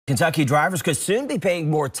Kentucky drivers could soon be paying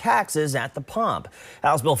more taxes at the pump.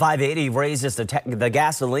 House Bill 580 raises the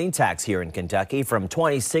gasoline tax here in Kentucky from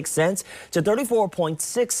 26 cents to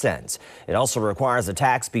 34.6 cents. It also requires the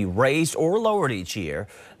tax be raised or lowered each year.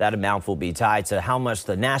 That amount will be tied to how much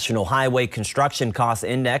the National Highway Construction Cost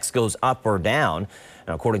Index goes up or down.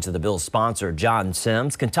 Now, according to the bill's sponsor, John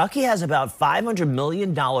Sims, Kentucky has about $500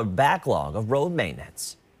 million backlog of road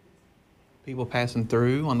maintenance. People passing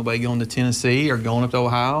through on the way going to Tennessee or going up to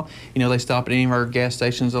Ohio, they stop at any of our gas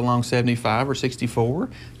stations along 75 or 64,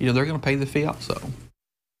 they're going to pay the fee also.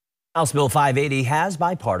 House Bill 580 has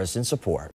bipartisan support.